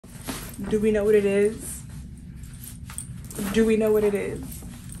Do we know what it is? Do we know what it is?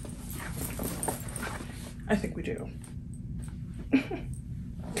 I think we do.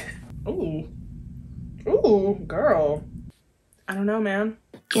 Ooh. Ooh, girl. I don't know, man.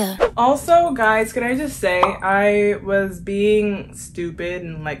 Yeah. Also, guys, can I just say, I was being stupid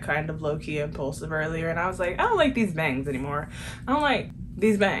and like kind of low-key impulsive earlier, and I was like, I don't like these bangs anymore. I don't like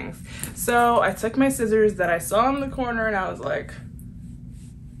these bangs. So I took my scissors that I saw in the corner and I was like,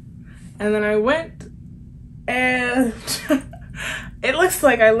 and then I went and it looks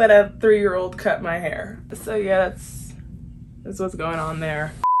like I let a 3-year-old cut my hair. So yeah, that's what's going on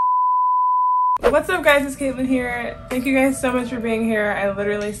there. What's up, guys? It's Kaytlyn here. Thank you guys so much for being here. I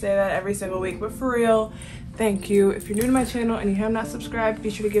literally say that every single week, but for real, thank you. If you're new to my channel and you have not subscribed, be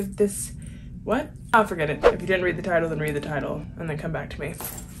sure to give this, what? I'll forget it. If you didn't read the title, then read the title and then come back to me.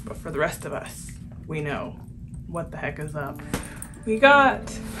 But for the rest of us, we know what the heck is up. We got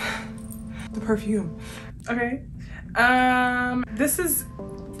the perfume. Okay. This is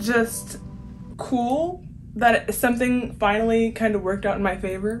just cool that something finally kind of worked out in my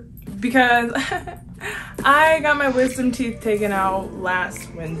favor, because I got my wisdom teeth taken out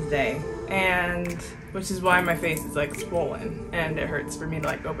last Wednesday, and which is why my face is like swollen and it hurts for me to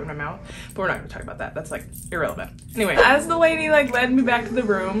like open my mouth, but we're not gonna talk about that. That's like irrelevant. Anyway, as the lady like led me back to the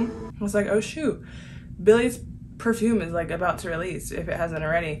room, I was like, oh shoot, Billie's perfume is like about to release, if it hasn't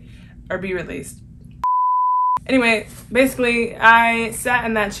already, or be released. Anyway, basically I sat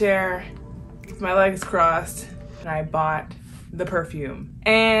in that chair with my legs crossed and I bought the perfume,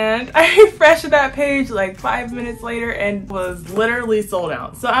 and I refreshed that page like 5 minutes later and was literally sold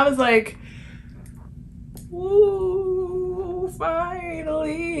out. So I was like, ooh, finally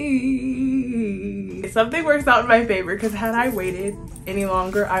something works out in my favor, because had I waited any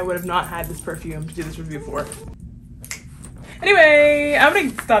longer, I would have not had this perfume to do this review for. Anyway, I'm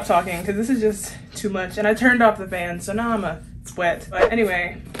gonna stop talking because this is just too much, and I turned off the fan, so now I'm a sweat. But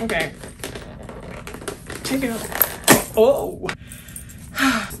anyway, okay. Take it out. Oh.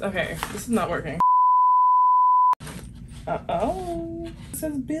 Okay, this is not working. Uh-oh. It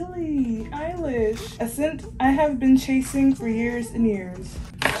says Billie Eilish, a scent I have been chasing for years and years.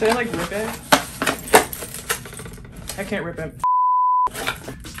 Should I like rip it? I can't rip it.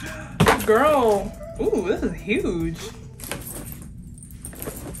 Girl. Ooh, this is huge.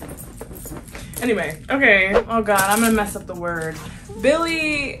 Anyway, okay. Oh god, I'm gonna mess up the word.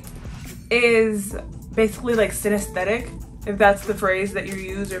 Billie is basically like synesthetic, if that's the phrase that you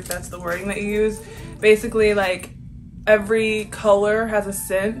use or if that's the wording that you use. Basically, like every color has a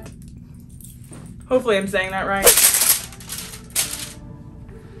scent. Hopefully I'm saying that right.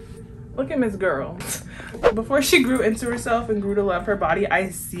 Look at Miss Girl. Before she grew into herself and grew to love her body, I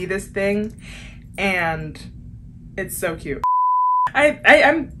see this thing and it's so cute. I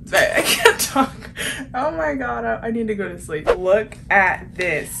can't talk. Oh my god, I need to go to sleep. Look at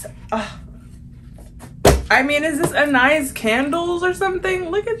this. I mean, is this a nice candles or something?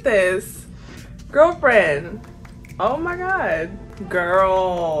 Look at this. Girlfriend. Oh my god.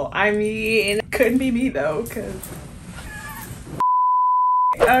 Girl. I mean, couldn't be me though, because...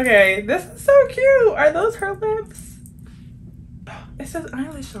 Okay, this is so cute. Are those her lips? It says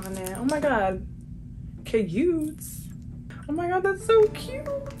Eilish on it. Oh my god. Cute. Oh my god, that's so cute.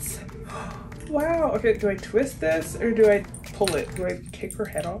 Wow. Okay, do I twist this or do I pull it? Do I take her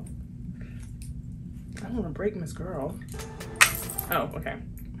head off? I don't want to break Miss Girl. Oh, okay.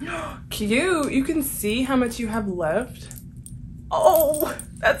 Cute. You can see how much you have left. Oh,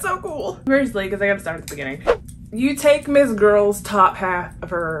 that's so cool. Seriously, because I gotta start at the beginning. You take Miss Girl's top half of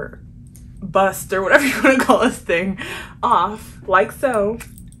her bust, or whatever you want to call this thing, off, like so.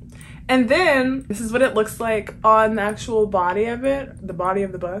 And then this is what it looks like on the actual body of it, the body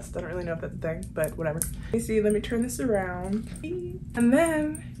of the bust. I don't really know if that's a thing, but whatever. Let me see, let me turn this around. And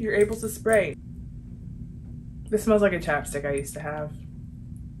then you're able to spray. This smells like a chapstick I used to have,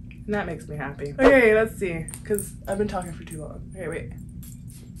 and that makes me happy. Okay, let's see, because I've been talking for too long. Okay, wait.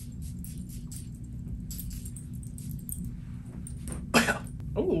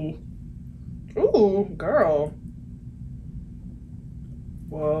 Ooh. Ooh, girl.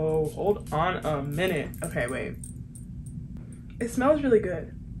 Whoa, hold on a minute. Okay, wait. It smells really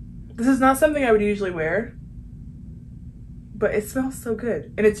good. This is not something I would usually wear, but it smells so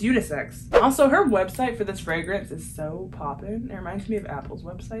good, and it's unisex. Also, her website for this fragrance is so poppin'. It reminds me of Apple's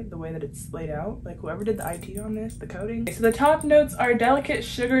website, the way that it's laid out. Like whoever did the IT on this, the coding. Okay, so the top notes are delicate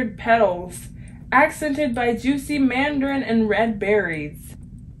sugared petals, accented by juicy mandarin and red berries.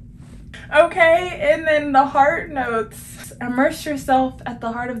 Okay, and then the heart notes. Immerse yourself at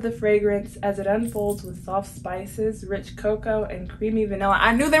the heart of the fragrance as it unfolds with soft spices, rich cocoa, and creamy vanilla.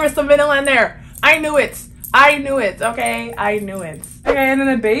 I knew there was some vanilla in there. I knew it. I knew it. Okay, I knew it. Okay, and then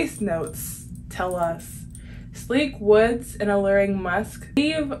the base notes tell us. Sleek woods and alluring musk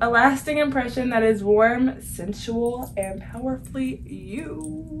leave a lasting impression that is warm, sensual, and powerfully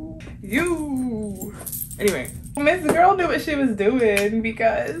you. Anyway, Miss Girl knew what she was doing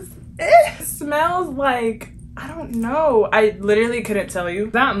because it smells like, I don't know. I literally couldn't tell you.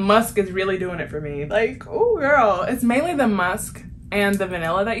 That musk is really doing it for me. Like, oh girl. It's mainly the musk and the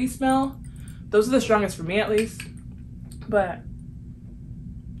vanilla that you smell. Those are the strongest for me at least. But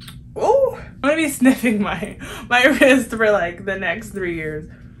oh, I'm gonna be sniffing my wrist for like the next 3 years.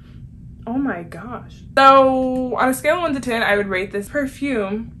 Oh my gosh. So on a scale of 1 to 10, I would rate this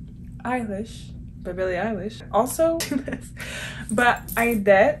perfume Eilish by Billie Eilish. Also do this, but I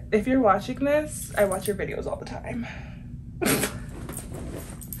bet if you're watching this, I watch your videos all the time.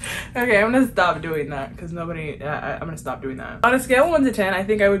 Okay, I'm gonna stop doing that because nobody, I'm gonna stop doing that. On a scale of 1 to 10, I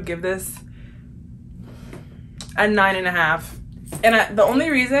think I would give this a 9.5. And the only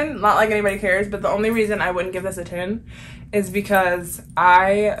reason, not like anybody cares, but the only reason I wouldn't give this a 10 is because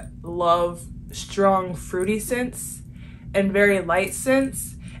I love strong fruity scents and very light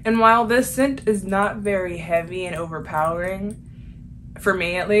scents. And while this scent is not very heavy and overpowering, for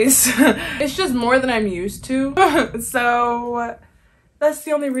me at least, it's just more than I'm used to. So that's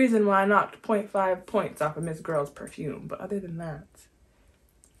the only reason why I knocked 0.5 points off of Miss Girl's perfume. But other than that,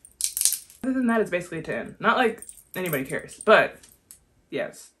 it's basically a 10. Not like anybody cares, but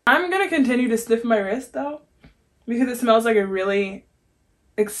yes. I'm gonna continue to sniff my wrist though, because it smells like a really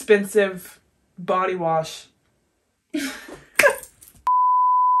expensive body wash.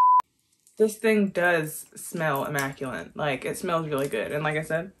 This thing does smell immaculate. Like, it smells really good. And like I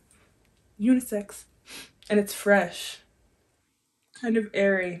said, unisex. And it's fresh. Kind of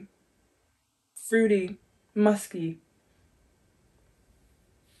airy. Fruity. Musky.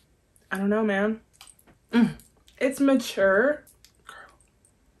 I don't know, man. It's mature. Girl.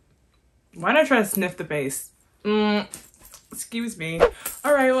 Why not try to sniff the base? Excuse me.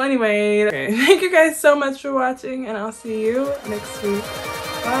 Alright, well anyway. Okay. Thank you guys so much for watching, and I'll see you next week.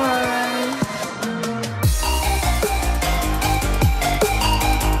 Bye.